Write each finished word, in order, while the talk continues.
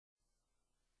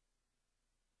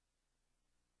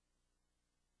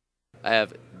I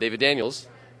have David Daniels,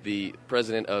 the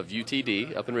president of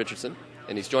UTD up in Richardson,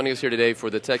 and he's joining us here today for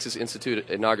the Texas Institute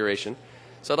inauguration.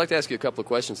 So I'd like to ask you a couple of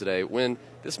questions today. When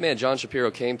this man, John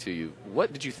Shapiro, came to you,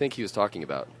 what did you think he was talking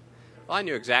about? Well, I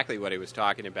knew exactly what he was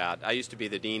talking about. I used to be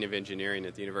the Dean of Engineering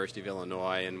at the University of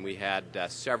Illinois, and we had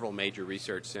several major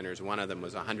research centers. One of them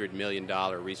was a $100 million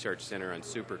research center on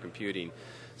supercomputing.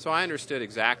 So I understood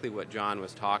exactly what John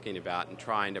was talking about in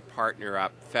trying to partner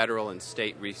up federal and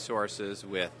state resources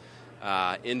with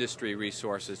industry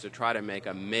resources to try to make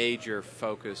a major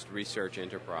focused research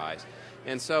enterprise.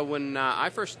 And so when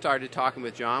I first started talking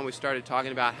with John, we started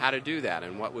talking about how to do that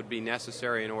and what would be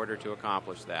necessary in order to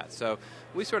accomplish that. So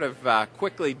we sort of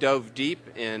quickly dove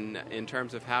deep in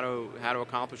terms of how to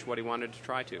accomplish what he wanted to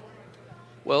try to.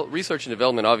 Well, research and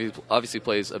development obviously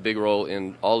plays a big role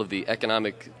in all of the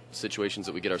economic situations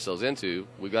that we get ourselves into.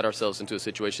 We got ourselves into a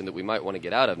situation that we might want to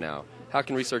get out of now. How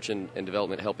can research and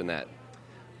development help in that?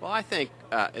 Well, I think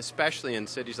especially in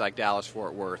cities like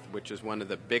Dallas-Fort Worth, which is one of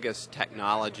the biggest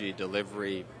technology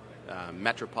delivery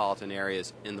metropolitan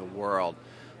areas in the world,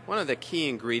 one of the key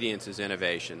ingredients is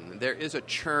innovation. There is a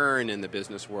churn in the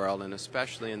business world, and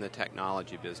especially in the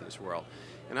technology business world.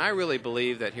 And I really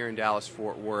believe that here in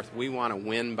Dallas-Fort Worth, we want to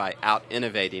win by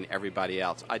out-innovating everybody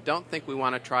else. I don't think we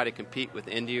want to try to compete with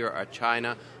India or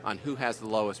China on who has the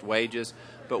lowest wages,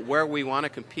 but where we want to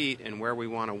compete and where we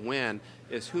want to win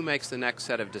is who makes the next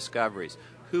set of discoveries,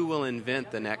 who will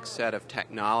invent the next set of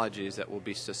technologies that will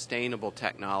be sustainable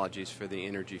technologies for the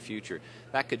energy future.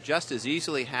 That could just as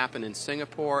easily happen in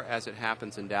Singapore as it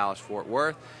happens in Dallas-Fort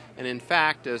Worth. And in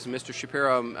fact, as Mr.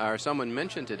 Shapiro or someone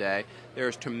mentioned today, there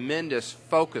is tremendous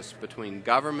focus between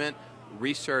government,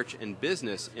 research, and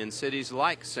business in cities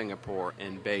like Singapore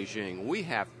and Beijing. We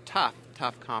have tough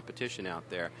competition out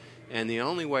there. And the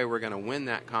only way we're going to win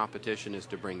that competition is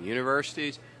to bring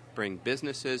universities, bring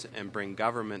businesses, and bring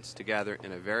governments together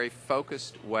in a very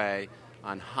focused way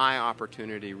on high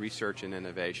opportunity research and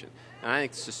innovation. And I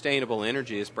think sustainable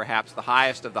energy is perhaps the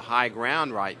highest of the high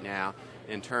ground right now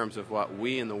in terms of what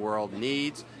we in the world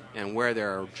needs and where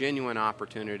there are genuine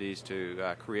opportunities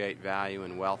to create value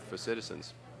and wealth for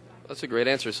citizens. That's a great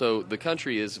answer. So the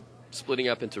country is splitting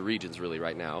up into regions really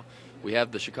right now. We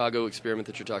have the Chicago experiment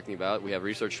that you're talking about. We have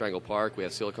Research Triangle Park. We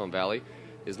have Silicon Valley.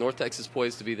 Is North Texas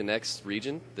poised to be the next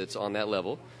region that's on that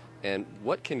level? And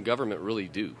what can government really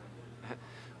do?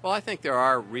 Well, I think there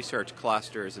are research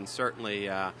clusters, and certainly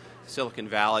Silicon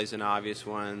Valley is an obvious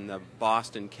one. The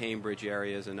Boston-Cambridge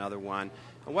area is another one.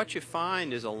 And what you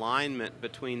find is alignment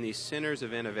between these centers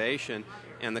of innovation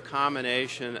and the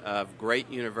combination of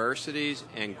great universities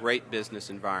and great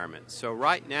business environments. So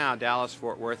right now,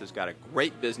 Dallas-Fort Worth has got a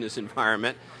great business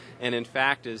environment. And in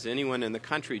fact, is anyone in the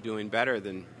country doing better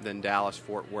than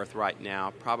Dallas-Fort Worth right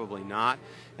now? Probably not.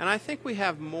 And I think we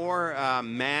have more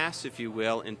mass, if you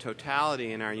will, in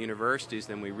totality in our universities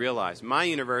than we realize. My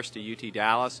university, UT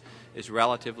Dallas, is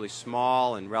relatively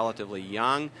small and relatively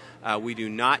young. We do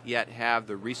not yet have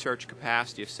the research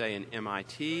capacity of, say, an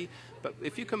MIT. But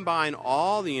if you combine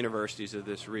all the universities of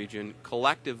this region,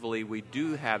 collectively we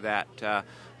do have that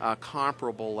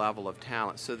comparable level of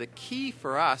talent. So the key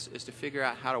for us is to figure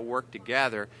out how to work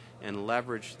together and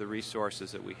leverage the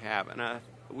resources that we have. And if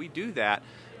we do that,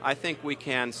 I think we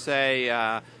can say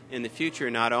in the future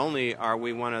not only are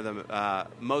we one of the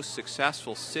most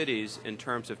successful cities in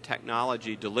terms of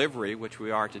technology delivery, which we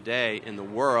are today in the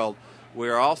world, we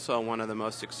are also one of the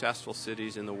most successful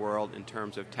cities in the world in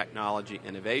terms of technology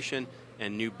innovation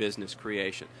and new business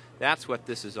creation. That's what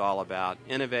this is all about,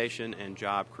 innovation and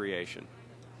job creation.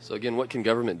 So again, what can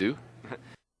government do?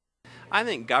 I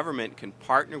think government can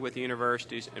partner with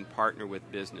universities and partner with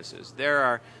businesses. There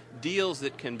are deals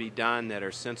that can be done that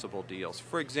are sensible deals.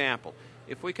 For example,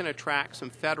 if we can attract some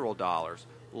federal dollars,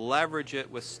 leverage it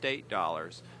with state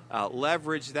dollars,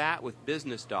 leverage that with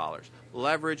business dollars,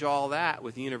 leverage all that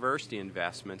with university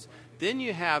investments, then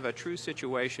you have a true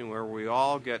situation where we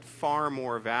all get far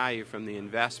more value from the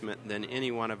investment than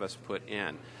any one of us put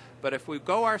in. But if we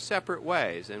go our separate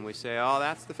ways and we say, oh,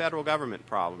 that's the federal government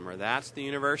problem, or that's the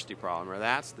university problem, or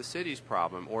that's the city's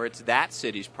problem, or it's that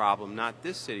city's problem, not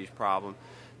this city's problem,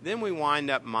 then we wind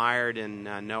up mired in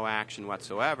no action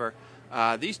whatsoever.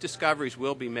 These discoveries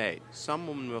will be made.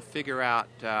 Someone will figure out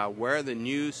where the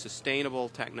new sustainable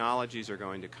technologies are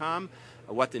going to come,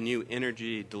 what the new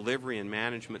energy delivery and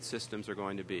management systems are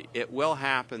going to be. It will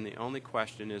happen. The only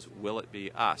question is, will it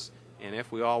be us? And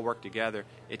if we all work together,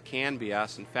 it can be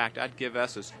us. In fact, I'd give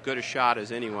us as good a shot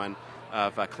as anyone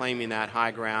of claiming that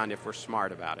high ground if we're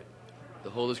smart about it.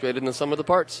 The whole is greater than the sum of the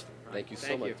parts. Thank you so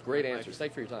Thank much. you. Great answers.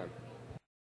 Thank you for your time.